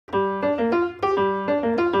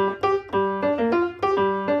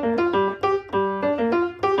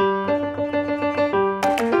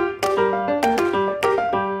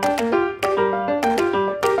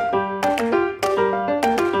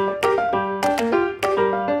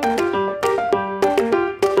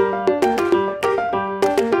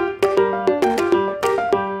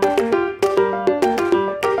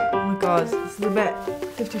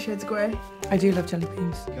50 Shades of Grey. I do love jelly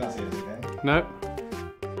beans. Can I see it again? No.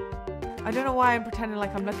 I don't know why I'm pretending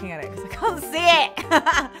like I'm looking at it because I can't see it.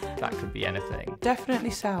 That could be anything.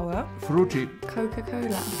 Definitely sour. Fruity.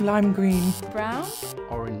 Coca-Cola. Lime green. Brown.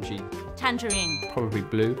 Orangey. Tangerine. Probably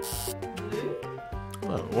blue.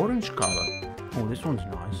 Well, orange colour. Oh, this one's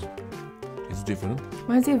nice. It's different.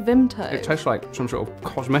 Reminds me of Vimto. It tastes like some sort of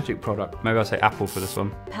cosmetic product. Maybe I'll say apple for this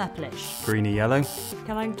one. Purplish. Greeny yellow.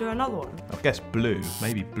 Can I do another one? I guess blue,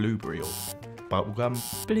 maybe blueberry or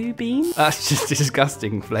bubblegum. Blue bean. That's just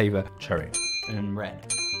disgusting flavour. Cherry. And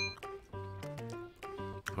red.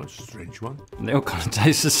 That's a strange one. They all kind of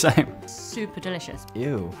taste the same. Super delicious.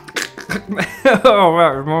 Ew. Oh,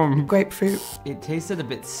 right, Mum. Grapefruit. It tasted a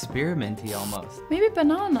bit spearminty almost. Maybe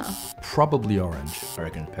banana. Probably orange. I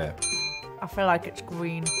reckon pear. I feel like it's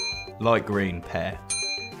green. Light green pear.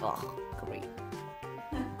 Ugh, green.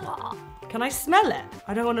 Can I smell it?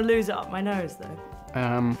 I don't want to lose it up my nose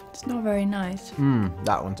though. It's not very nice.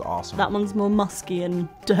 That one's awesome. That one's more musky and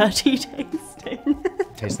dirty tasting.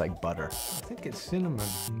 Tastes like butter. I think it's cinnamon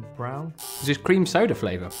and brown. Is this cream soda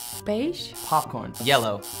flavour? Beige. Popcorn.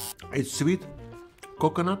 Yellow. It's sweet,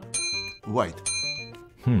 coconut, white.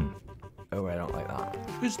 Oh, I don't like that.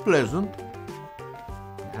 It's pleasant.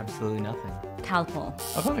 Absolutely nothing. Calpol.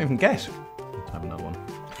 I can't even guess. Have another one.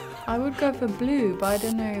 I would go for blue, but I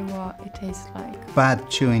don't know what it tastes like. Bad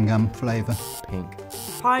chewing gum flavour. Pink.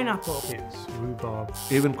 Pineapple. It's rhubarb.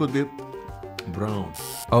 Even could be brown.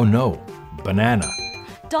 Oh no, banana.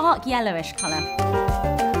 Dark yellowish colour.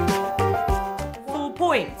 4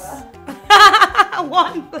 points.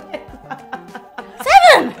 1 flavour.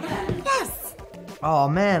 7! Yes! Oh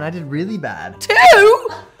man, I did really bad. 2!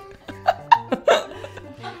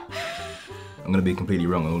 I'm gonna be completely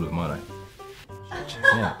wrong on all of them, aren't I?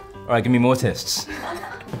 Yeah. Alright, give me more tests.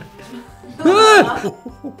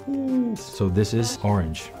 So this is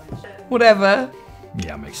orange. Whatever.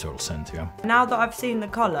 Yeah, makes total sense, yeah. Now that I've seen the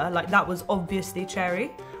colour, like that was obviously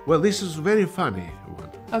cherry. Well, this is very funny one.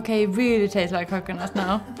 Okay, it really tastes like coconut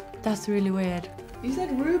now. That's really weird. You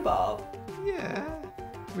said rhubarb. Yeah,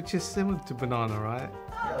 which is similar to banana, right?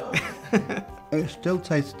 It still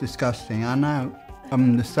tastes disgusting. I now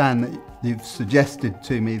understand that you've suggested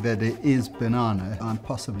to me that it is banana. I'm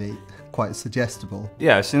possibly quite suggestible.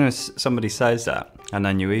 Yeah, as soon as somebody says that and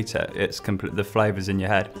then you eat it, it's complete. The flavour's in your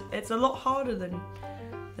head. It's a lot harder than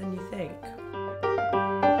you think.